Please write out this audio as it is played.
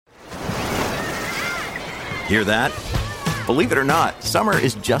Hear that? Believe it or not, summer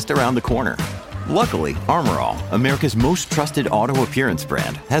is just around the corner. Luckily, Armor All, America's most trusted auto appearance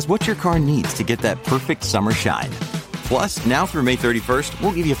brand, has what your car needs to get that perfect summer shine. Plus, now through May 31st,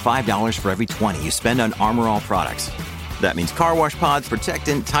 we'll give you $5 for every $20 you spend on Armor All products. That means car wash pods,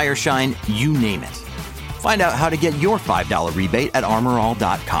 protectant, tire shine, you name it. Find out how to get your $5 rebate at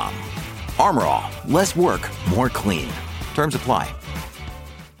armorall.com. Armor All, less work, more clean. Terms apply.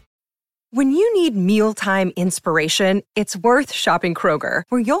 When you need mealtime inspiration, it's worth shopping Kroger,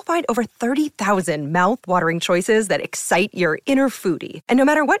 where you'll find over 30,000 mouth-watering choices that excite your inner foodie. And no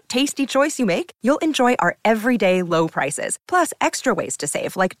matter what tasty choice you make, you'll enjoy our everyday low prices, plus extra ways to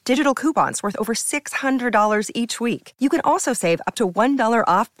save, like digital coupons worth over $600 each week. You can also save up to $1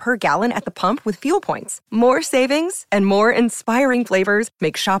 off per gallon at the pump with fuel points. More savings and more inspiring flavors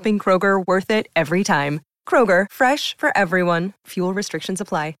make shopping Kroger worth it every time. Kroger, fresh for everyone. Fuel restrictions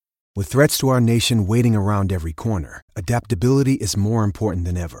apply. With threats to our nation waiting around every corner, adaptability is more important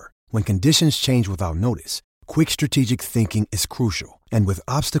than ever. When conditions change without notice, quick strategic thinking is crucial. And with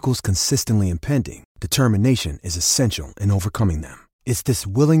obstacles consistently impending, determination is essential in overcoming them. It's this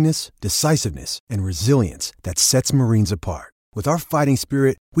willingness, decisiveness, and resilience that sets Marines apart. With our fighting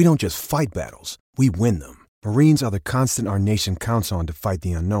spirit, we don't just fight battles, we win them. Marines are the constant our nation counts on to fight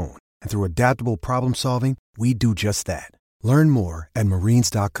the unknown. And through adaptable problem solving, we do just that. Learn more at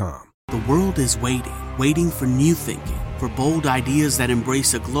marines.com. The world is waiting for new thinking, for bold ideas that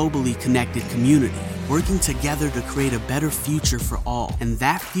embrace a globally connected community, working together to create a better future for all. And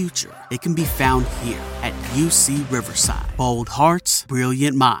that future, it can be found here at UC Riverside. Bold hearts,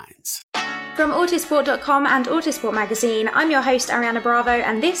 brilliant minds. From Autosport.com and Autosport Magazine, I'm your host Ariana Bravo,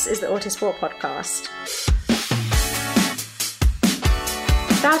 and this is the Autosport Podcast.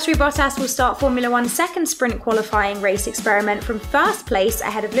 Valtteri Bottas will start Formula One's second sprint qualifying race experiment from first place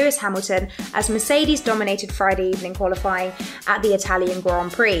ahead of Lewis Hamilton as Mercedes dominated Friday evening qualifying at the Italian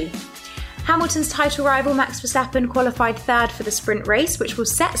Grand Prix. Hamilton's title rival Max Verstappen qualified third for the sprint race, which will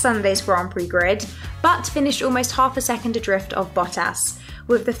set Sunday's Grand Prix grid, but finished almost half a second adrift of Bottas,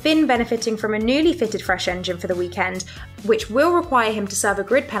 with the Finn benefiting from a newly fitted fresh engine for the weekend, which will require him to serve a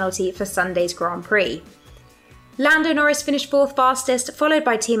grid penalty for Sunday's Grand Prix. Lando Norris finished fourth fastest, followed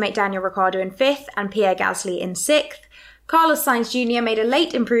by teammate Daniel Ricciardo in fifth and Pierre Gasly in sixth. Carlos Sainz Jr. made a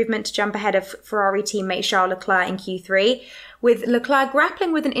late improvement to jump ahead of Ferrari teammate Charles Leclerc in Q3, with Leclerc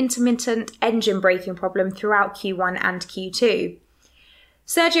grappling with an intermittent engine braking problem throughout Q1 and Q2.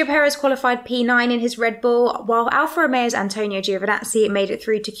 Sergio Perez qualified P9 in his Red Bull, while Alfa Romeo's Antonio Giovinazzi made it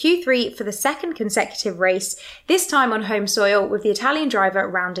through to Q3 for the second consecutive race, this time on home soil, with the Italian driver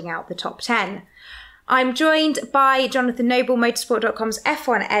rounding out the top 10. I'm joined by Jonathan Noble, Motorsport.com's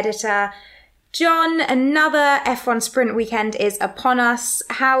F1 editor. John, another F1 sprint weekend is upon us.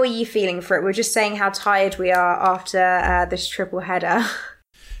 How are you feeling for it? We're just saying how tired we are after this triple header.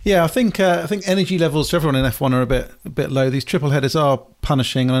 Yeah, I think energy levels for everyone in F1 are a bit low. These triple headers are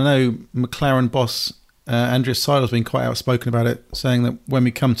punishing, and I know McLaren boss Andreas Seidl has been quite outspoken about it, saying that when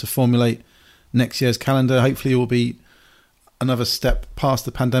we come to formulate next year's calendar, hopefully it will be another step past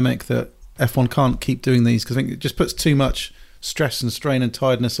the pandemic, that F1 can't keep doing these, because I think it just puts too much stress and strain and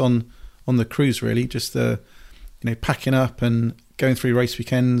tiredness on the crews, really. Just the packing up and going through race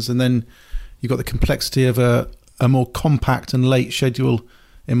weekends, and then you've got the complexity of a more compact and late schedule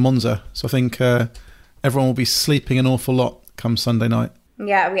in Monza. So I think everyone will be sleeping an awful lot come Sunday night.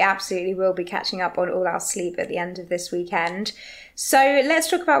 Yeah, we absolutely will be catching up on all our sleep at the end of this weekend. So let's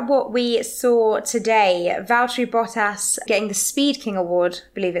talk about what we saw today. Valtteri Bottas getting the Speed King Award,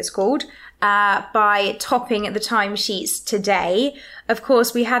 I believe it's called, by topping the timesheets today. Of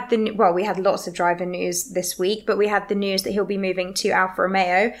course, we had lots of driver news this week, but we had the news that he'll be moving to Alfa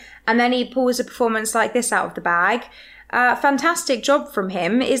Romeo, and then he pulls a performance like this out of the bag. Fantastic job from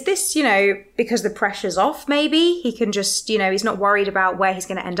him. Is this, because the pressure's off, maybe? He can just, he's not worried about where he's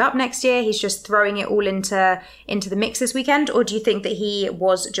going to end up next year. He's just throwing it all into the mix this weekend? Or do you think that he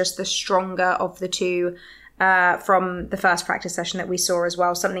was just the stronger of the two from the first practice session that we saw as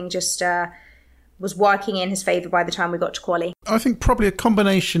well? Something just was working in his favour by the time we got to quali? I think probably a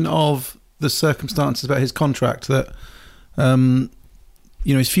combination of the circumstances about his contract, that,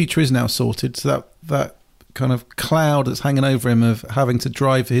 his future is now sorted. So that kind of cloud that's hanging over him of having to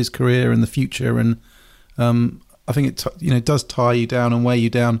drive for his career in the future, and I think it does tie you down and weigh you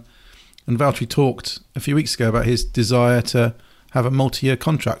down. And Valtteri talked a few weeks ago about his desire to have a multi-year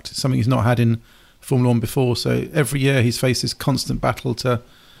contract, something he's not had in Formula One before. So every year he's faced this constant battle to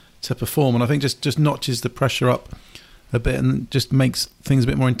perform, and I think just notches the pressure up a bit and just makes things a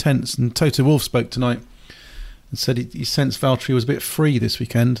bit more intense. And Toto Wolff spoke tonight and said he sensed Valtteri was a bit free this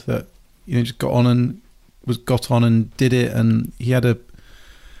weekend, that just got on and got on and did it, and he had a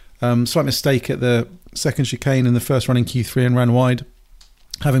slight mistake at the second chicane in the first run in Q3 and ran wide,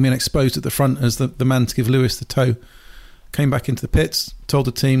 having been exposed at the front as the man to give Lewis the toe. Came back into the pits, told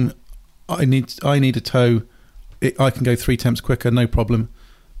the team, I need a toe. I can go 3 temps quicker, no problem.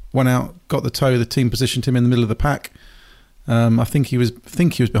 Went out, got the toe. The team positioned him in the middle of the pack. I think he was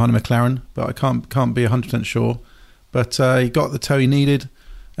behind a McLaren, but I can't be 100% sure. But he got the toe he needed,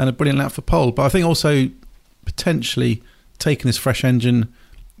 and a brilliant lap for pole. But I think also potentially taking this fresh engine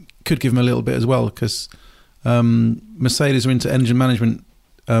could give him a little bit as well, because Mercedes are into engine management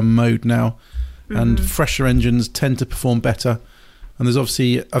mode now, and fresher engines tend to perform better. And there's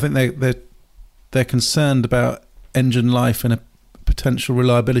obviously, I think they're concerned about engine life and a potential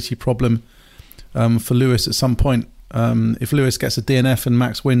reliability problem for Lewis at some point. If Lewis gets a DNF and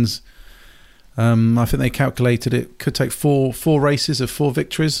Max wins, I think they calculated it could take four races of 4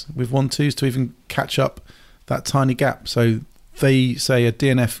 victories with 1-2s to even catch up that tiny gap. So they say a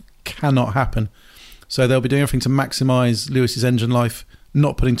DNF cannot happen. So they'll be doing everything to maximise Lewis's engine life,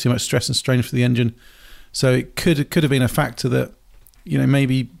 not putting too much stress and strain for the engine. So it could have been a factor that,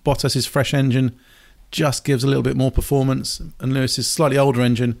 maybe Bottas's fresh engine just gives a little bit more performance, and Lewis's slightly older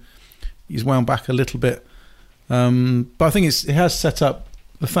engine, he's wound back a little bit. But I think it has set up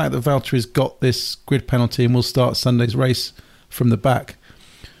the fact that Valtteri's got this grid penalty and will start Sunday's race from the back,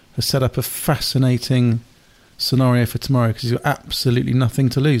 has set up a fascinating scenario for tomorrow, because he's got absolutely nothing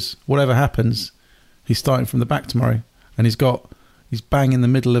to lose. Whatever happens, he's starting from the back tomorrow, and he's bang in the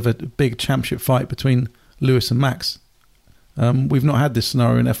middle of a big championship fight between Lewis and Max. We've not had this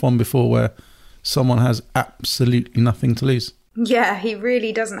scenario in F1 before, where someone has absolutely nothing to lose. Yeah, he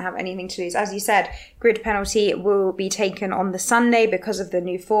really doesn't have anything to lose. As you said, grid penalty will be taken on the Sunday because of the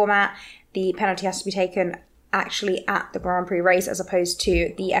new format. The penalty has to be taken actually at the Grand Prix race as opposed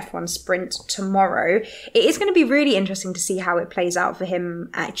to the F1 sprint tomorrow. It is going to be really interesting to see how it plays out for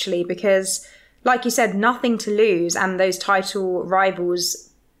him, actually, because, like you said, nothing to lose, and those title rivals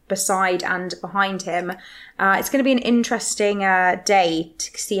beside and behind him. It's going to be an interesting day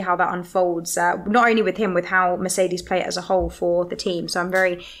to see how that unfolds, not only with him, with how Mercedes play it as a whole for the team. So I'm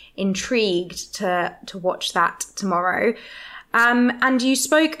very intrigued to watch that tomorrow. And you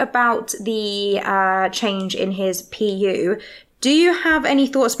spoke about the change in his PU. Do you have any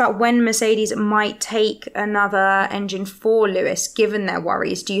thoughts about when Mercedes might take another engine for Lewis, given their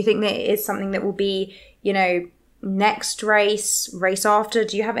worries? Do you think that it is something that will be, next race after?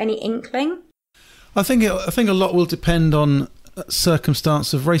 Do you have any inkling? I think a lot will depend on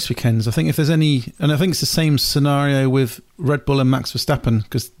circumstance of race weekends. I think if there's any, and I think it's the same scenario with Red Bull and Max Verstappen,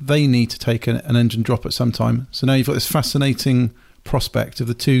 because they need to take an engine drop at some time. So now you've got this fascinating prospect of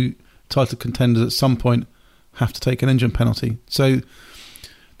the 2 title contenders at some point have to take an engine penalty. So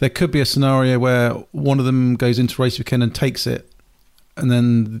there could be a scenario where one of them goes into race weekend and takes it, and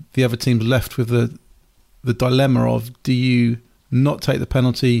then the other team's left with the dilemma of, do you not take the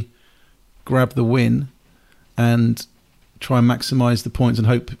penalty, grab the win, and try and maximise the points and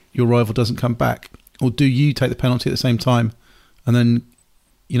hope your rival doesn't come back? Or do you take the penalty at the same time, and then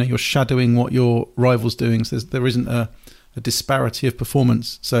you're shadowing what your rival's doing, so there isn't a disparity of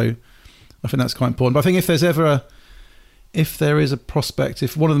performance. So I think that's quite important. But I think if there is a prospect,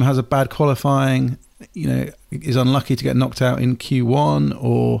 if one of them has a bad qualifying, is unlucky to get knocked out in Q1,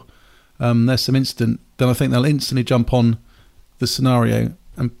 or there's some incident, then I think they'll instantly jump on the scenario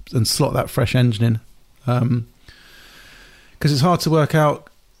and slot that fresh engine in. Because it's hard to work out,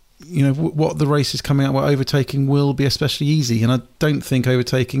 what the race is coming out, what overtaking will be especially easy. And I don't think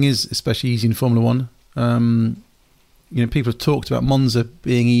overtaking is especially easy in Formula One. People have talked about Monza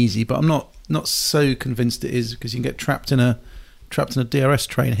being easy, but I'm not so convinced it is, because you can get trapped in a DRS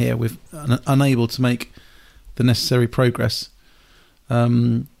train here with unable to make the necessary progress.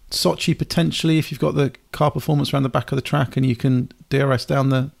 Sochi potentially, if you've got the car performance around the back of the track and you can DRS down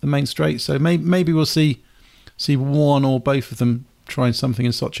the main straight. So maybe we'll see one or both of them trying something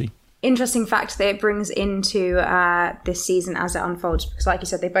in Sochi. Interesting fact that it brings into this season as it unfolds, because like you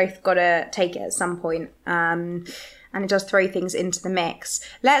said, they both got to take it at some point. And it does throw things into the mix.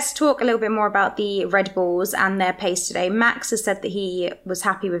 Let's talk a little bit more about the Red Bulls and their pace today. Max has said that he was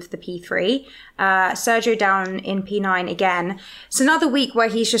happy with the P3. Sergio down in P9 again. It's another week where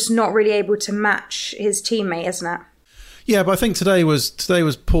he's just not really able to match his teammate, isn't it? Yeah, but I think today was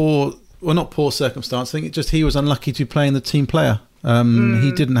poor. Well, not poor circumstance. I think he was unlucky to be playing the team player.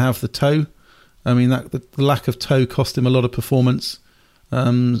 He didn't have the toe. I mean, the lack of toe cost him a lot of performance.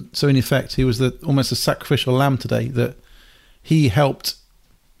 So in effect, he was almost a sacrificial lamb today, that he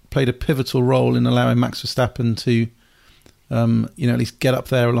played a pivotal role in allowing Max Verstappen to, at least get up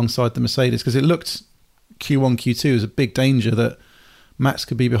there alongside the Mercedes, because it looked Q1, Q2, is a big danger that Max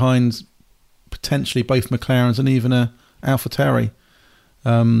could be behind potentially both McLarens and even a AlphaTauri.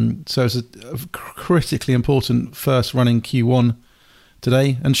 So it's a critically important first running Q1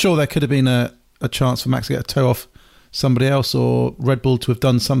 today. And sure, there could have been a chance for Max to get a toe off somebody else, or Red Bull to have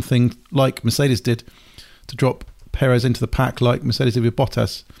done something like Mercedes did to drop Perez into the pack like Mercedes did with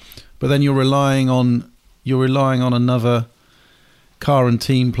Bottas. But then you're relying on another car and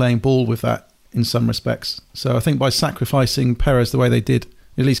team playing ball with that in some respects. So I think by sacrificing Perez the way they did,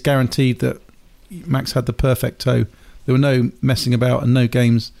 at least guaranteed that Max had the perfect toe. There were no messing about and no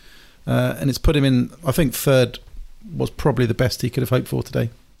games. And it's put him in, I think third was probably the best he could have hoped for today.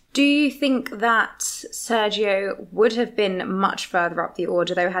 Do you think that Sergio would have been much further up the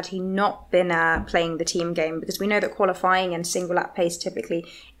order, though, had he not been playing the team game? Because we know that qualifying and single lap pace typically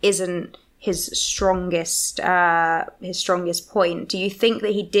isn't his strongest point. Do you think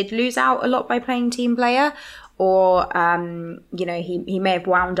that he did lose out a lot by playing team player? Or, he may have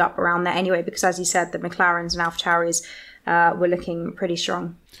wound up around there anyway, because as you said, the McLarens and AlphaTauris were looking pretty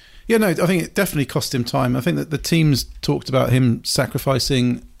strong. Yeah, no, I think it definitely cost him time. I think that the teams talked about him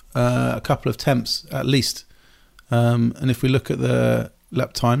sacrificing a couple of temps at least. And if we look at the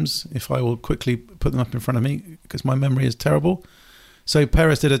lap times, if I will quickly put them up in front of me, because my memory is terrible. So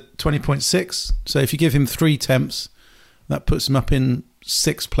Perez did a 20.6. So if you give him 3 temps, that puts him up in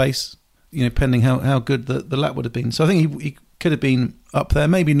 6th place, pending how good the lap would have been. So I think he could have been up there.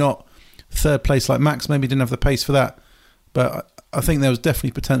 Maybe not 3rd place like Max. Maybe didn't have the pace for that. But I think there was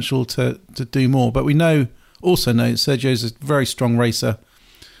definitely potential to do more. But we also know Sergio's a very strong racer.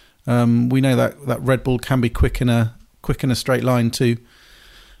 We know that Red Bull can be quick in a straight line too.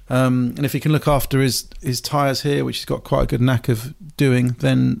 And if he can look after his tyres here, which he's got quite a good knack of doing,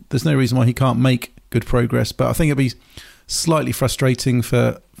 then there's no reason why he can't make good progress. But I think it'll be slightly frustrating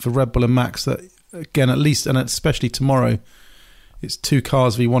for Red Bull and Max that, again, at least, and especially tomorrow, it's 2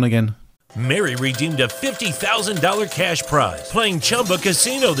 cars v1 again. Mary redeemed a $50,000 cash prize playing Chumba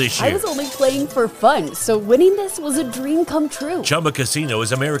Casino this year. I was only playing for fun, so winning this was a dream come true. Chumba Casino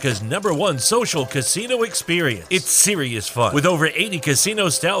is America's #1 social casino experience. It's serious fun. With over 80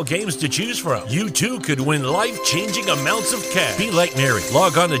 casino-style games to choose from, you too could win life-changing amounts of cash. Be like Mary.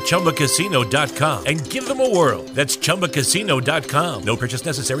 Log on to ChumbaCasino.com and give them a whirl. That's ChumbaCasino.com. No purchase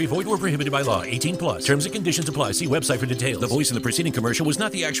necessary. Void where prohibited by law. 18+. Terms and conditions apply. See website for details. The voice in the preceding commercial was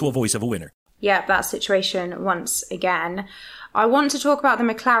not the actual voice of a winner. Yeah, that situation once again. I want to talk about the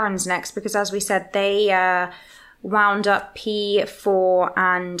McLarens next because, as we said, they wound up P4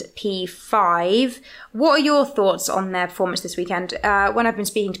 and P5. What are your thoughts on their performance this weekend? When I've been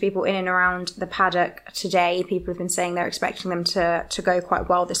speaking to people in and around the paddock today, people have been saying they're expecting them to go quite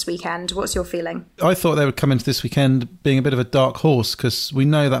well this weekend. What's your feeling? I thought they would come into this weekend being a bit of a dark horse because we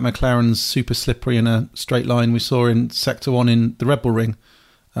know that McLaren's super slippery in a straight line. We saw in Sector 1 in the Red Bull Ring.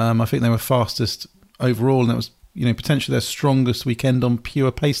 I think they were fastest overall, and that was, potentially their strongest weekend on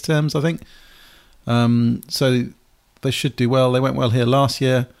pure pace terms, I think. So they should do well. They went well here last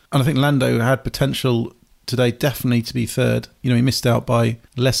year, and I think Lando had potential today definitely to be third. He missed out by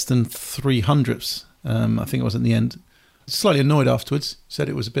less than 300ths. I think it was in the end. Slightly annoyed afterwards. Said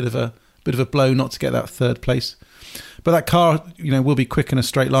it was a bit of a blow not to get that third place. But that car, will be quick in a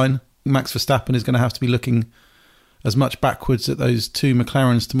straight line. Max Verstappen is going to have to be looking as much backwards at those 2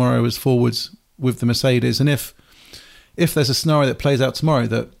 McLarens tomorrow as forwards with the Mercedes. And if there's a scenario that plays out tomorrow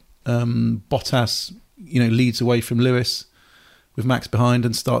that Bottas, leads away from Lewis with Max behind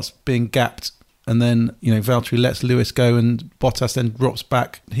and starts being gapped, and then, Valtteri lets Lewis go and Bottas then drops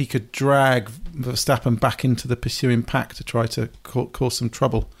back, he could drag Verstappen back into the pursuing pack to try to cause some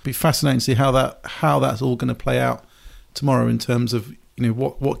trouble. It'd be fascinating to see how that's all going to play out tomorrow in terms of,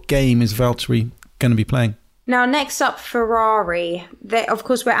 what game is Valtteri going to be playing. Now, next up, Ferrari. Of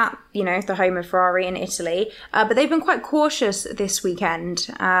course, we're at, the home of Ferrari in Italy, but they've been quite cautious this weekend,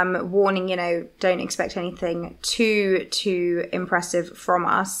 warning, don't expect anything too impressive from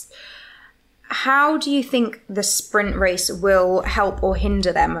us. How do you think the sprint race will help or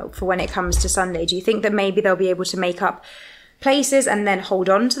hinder them for when it comes to Sunday? Do you think that maybe they'll be able to make up places and then hold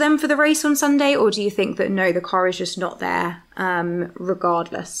on to them for the race on Sunday? Or do you think that, no, the car is just not there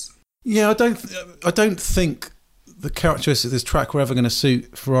regardless? Yeah, I don't think the characteristics of this track were ever going to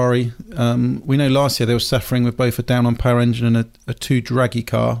suit Ferrari. We know last year they were suffering with both a down-on-power engine and a too draggy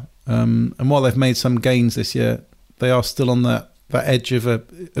car. And while they've made some gains this year, they are still on that edge of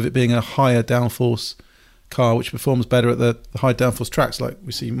it being a higher downforce car, which performs better at the high downforce tracks like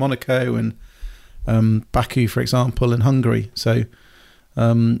we see Monaco and Baku, for example, and Hungary. So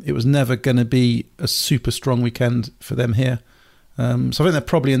it was never going to be a super strong weekend for them here. So I think they're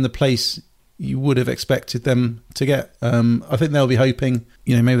probably in the place, you would have expected them to get. I think they'll be hoping,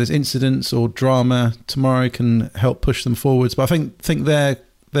 maybe there's incidents or drama tomorrow can help push them forwards. But I think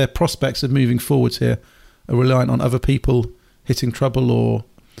their prospects of moving forwards here are reliant on other people hitting trouble or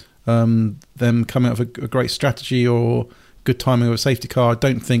them coming up with a great strategy or good timing of a safety car. I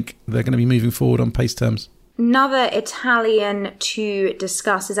don't think they're going to be moving forward on pace terms. Another Italian to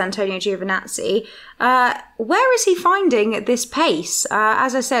discuss is Antonio Giovinazzi. Where is he finding this pace?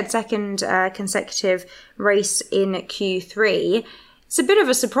 As I said, second consecutive race in Q3. It's a bit of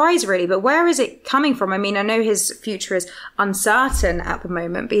a surprise, really, but where is it coming from? I mean, I know his future is uncertain at the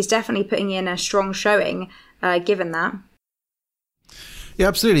moment, but he's definitely putting in a strong showing, given that. Yeah,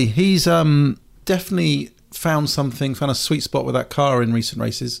 absolutely. He's definitely found a sweet spot with that car in recent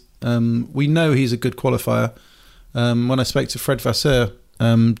races. We know he's a good qualifier. When I spoke to Fred Vasseur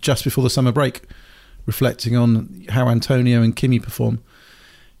just before the summer break, reflecting on how Antonio and Kimi perform,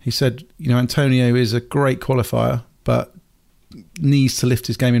 he said, Antonio is a great qualifier, but needs to lift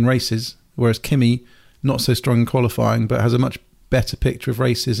his game in races, whereas Kimi, not so strong in qualifying, but has a much better picture of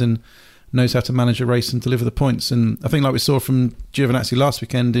races and knows how to manage a race and deliver the points. And I think like we saw from Giovinazzi last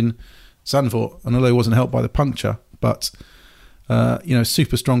weekend in Zandvoort, and although he wasn't helped by the puncture, but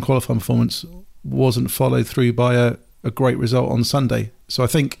super strong qualifying performance wasn't followed through by a great result on Sunday. So I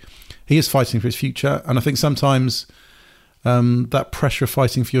think he is fighting for his future, and I think sometimes that pressure of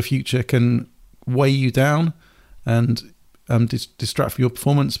fighting for your future can weigh you down and distract from your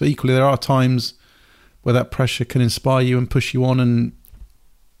performance. But equally, there are times where that pressure can inspire you and push you on, and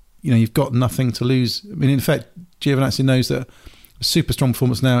you've got nothing to lose. I mean, in fact, Giovinazzi knows that a super strong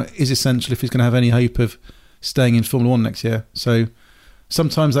performance now is essential if he's going to have any hope of staying in Formula 1 next year. So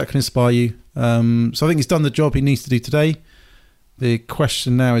sometimes that can inspire you. So I think he's done the job he needs to do today. The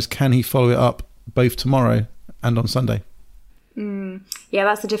question now is, can he follow it up both tomorrow and on Sunday? Yeah,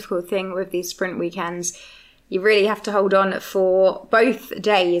 that's the difficult thing with these sprint weekends. You really have to hold on for both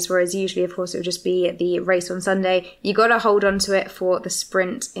days, whereas usually, of course, it would just be the race on Sunday. You got to hold on to it for the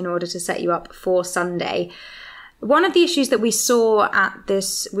sprint in order to set you up for Sunday. One of the issues that we saw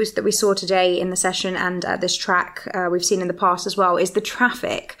today in the session and at this track, we've seen in the past as well, is the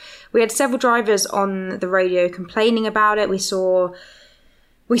traffic. We had several drivers on the radio complaining about it. We saw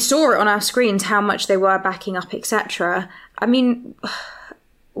it on our screens, how much they were backing up, etc. I mean,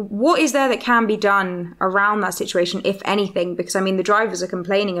 what is there that can be done around that situation, if anything? Because, I mean, the drivers are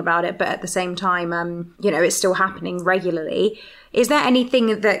complaining about it, but at the same time, it's still happening regularly. Is there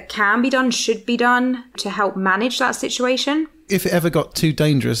anything that can be done, should be done to help manage that situation? If it ever got too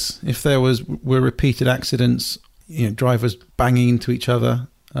dangerous, if there were repeated accidents, drivers banging into each other,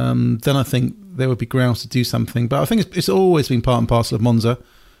 then I think there would be grounds to do something. But I think it's always been part and parcel of Monza.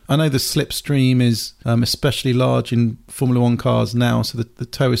 I know the slipstream is especially large in Formula 1 cars now, so the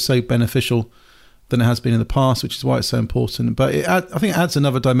tow is so beneficial than it has been in the past, which is why it's so important. But I think it adds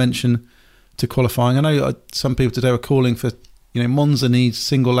another dimension to qualifying. I know some people today were calling for, Monza needs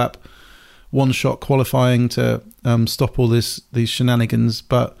single lap, one shot qualifying to stop all these shenanigans.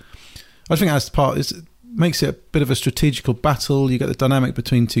 But I think that's it makes it a bit of a strategical battle. You get the dynamic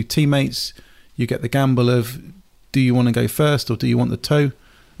between two teammates. You get the gamble of, do you want to go first or do you want the tow?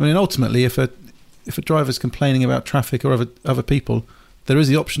 I mean, ultimately, if a driver's complaining about traffic or other people, there is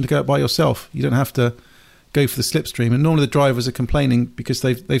the option to go out by yourself. You don't have to go for the slipstream. And normally the drivers are complaining because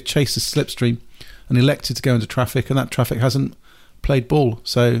they've chased the slipstream and elected to go into traffic, and that traffic hasn't played ball.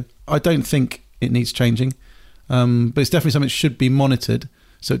 So I don't think it needs changing, but it's definitely something that should be monitored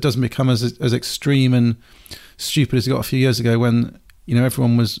so it doesn't become as extreme and stupid as it got a few years ago when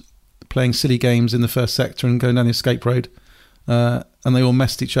everyone was playing silly games in the first sector and going down the escape road. And they all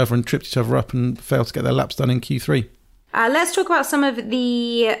messed each other and tripped each other up and failed to get their laps done in Q3. Let's talk about some of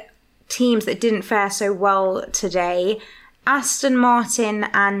the teams that didn't fare so well today. Aston Martin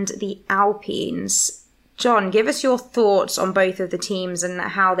and the Alpines. John, give us your thoughts on both of the teams and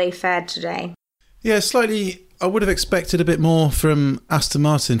how they fared today. Yeah, slightly. I would have expected a bit more from Aston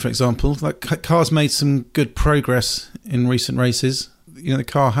Martin, for example. Like, car's made some good progress in recent races. The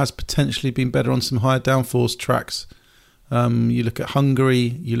car has potentially been better on some higher downforce tracks. You look at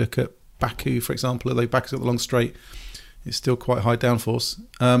Hungary, you look at Baku, for example, although Baku's got the long straight, it's still quite high downforce.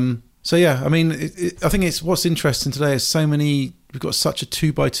 So yeah, I mean, I think it's what's interesting today is we've got such a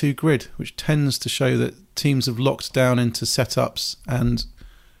 2x2 grid, which tends to show that teams have locked down into setups, and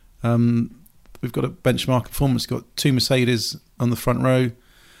we've got a benchmark performance. You've got two Mercedes on the front row, and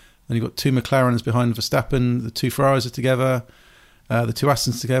you've got two McLarens behind Verstappen, the two Ferraris are together, the two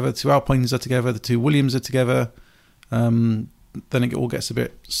Astons together, the two Alpines are together, the two Williams are together. Then it all gets a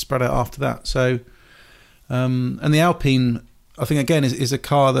bit spread out after that. So, and the Alpine, I think again is a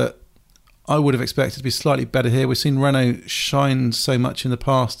car that I would have expected to be slightly better here. We've seen Renault shine so much in the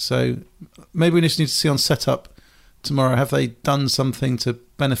past, so maybe we just need to see on setup tomorrow. Have they done something to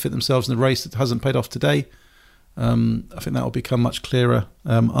benefit themselves in the race that hasn't paid off today? I think that will become much clearer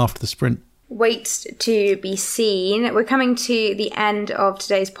after the sprint. Wait to be seen. We're coming to the end of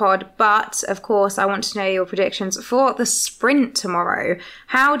today's pod, but of course I want to know your predictions for the sprint tomorrow.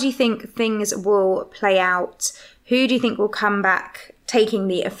 How do you think things will play out? Who do you think will come back taking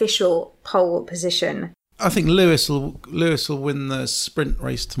the official pole position? I think Lewis will win the sprint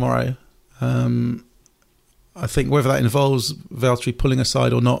race tomorrow. I think whether that involves Valtteri pulling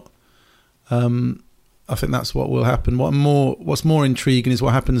aside or not, I think that's what will happen. What's more intriguing is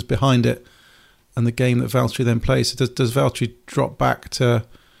what happens behind it and the game that Valtteri then plays. So does Valtteri drop back to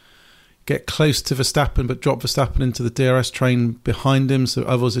get close to Verstappen but drop Verstappen into the DRS train behind him so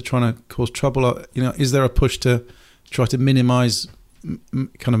others are trying to cause trouble? Is there a push to try to minimise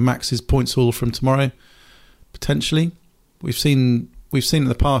kind of Max's points haul from tomorrow? Potentially. We've seen in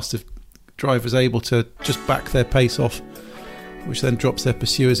the past if drivers able to just back their pace off, which then drops their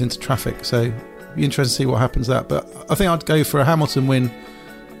pursuers into traffic. So it'd be interesting to see what happens to that. But I think I'd go for a Hamilton win,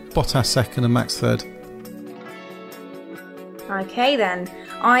 Bottas second and Max third. Okay then,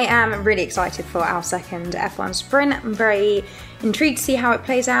 I am really excited for our second F1 sprint. I'm very intrigued to see how it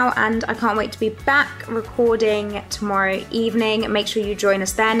plays out, and I can't wait to be back recording tomorrow evening. Make sure you join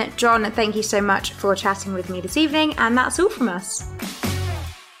us then. John, thank you so much for chatting with me this evening, and that's all from us.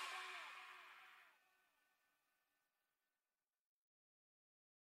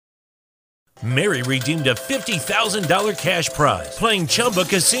 Mary redeemed a $50,000 cash prize playing Chumba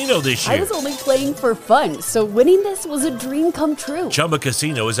Casino this year. I was only playing for fun, so winning this was a dream come true. Chumba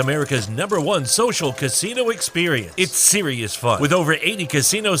Casino is America's #1 social casino experience. It's serious fun. With over 80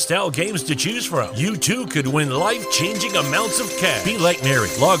 casino-style games to choose from, you too could win life-changing amounts of cash. Be like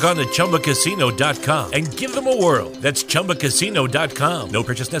Mary. Log on to ChumbaCasino.com and give them a whirl. That's ChumbaCasino.com. No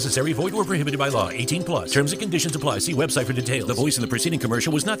purchase necessary. Void where prohibited by law. 18+. Terms and conditions apply. See website for details. The voice in the preceding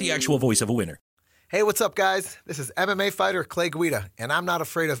commercial was not the actual voice of a winner. Hey, what's up, guys? This is MMA fighter Clay Guida, and I'm not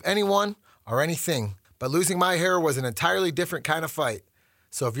afraid of anyone or anything. But losing my hair was an entirely different kind of fight.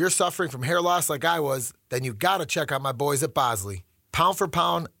 So if you're suffering from hair loss like I was, then you gotta check out my boys at Bosley. Pound for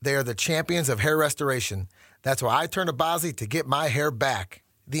pound, they are the champions of hair restoration. That's why I turned to Bosley to get my hair back.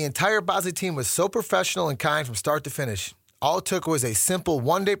 The entire Bosley team was so professional and kind from start to finish. All it took was a simple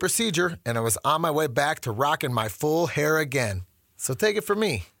one-day procedure, and I was on my way back to rocking my full hair again. So take it from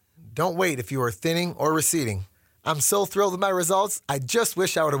me. Don't wait if you are thinning or receding. I'm so thrilled with my results, I just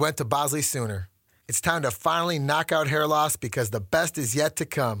wish I would have went to Bosley sooner. It's time to finally knock out hair loss because the best is yet to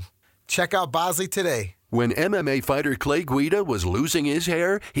come. Check out Bosley today. When MMA fighter Clay Guida was losing his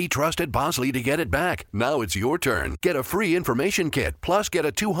hair, he trusted Bosley to get it back. Now it's your turn. Get a free information kit, plus get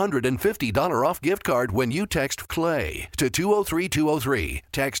a $250 off gift card when you text CLAY to 203203.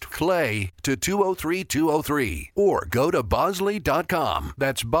 Text CLAY to 203203. Or go to Bosley.com.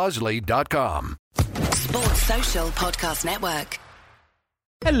 That's Bosley.com. Sports Social Podcast Network.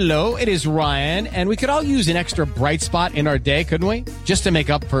 Hello, it is Ryan, and we could all use an extra bright spot in our day, couldn't we? Just to make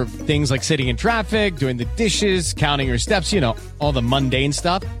up for things like sitting in traffic, doing the dishes, counting your steps, all the mundane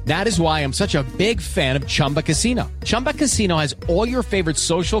stuff. That is why I'm such a big fan of Chumba Casino. Chumba Casino has all your favorite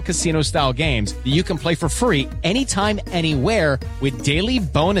social casino-style games that you can play for free anytime, anywhere with daily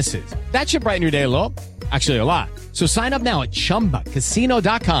bonuses. That should brighten your day a little. Actually, a lot. So sign up now at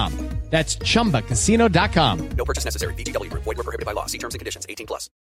ChumbaCasino.com. That's ChumbaCasino.com. No purchase necessary. VGW Group. Void where prohibited by law. See terms and conditions. 18+.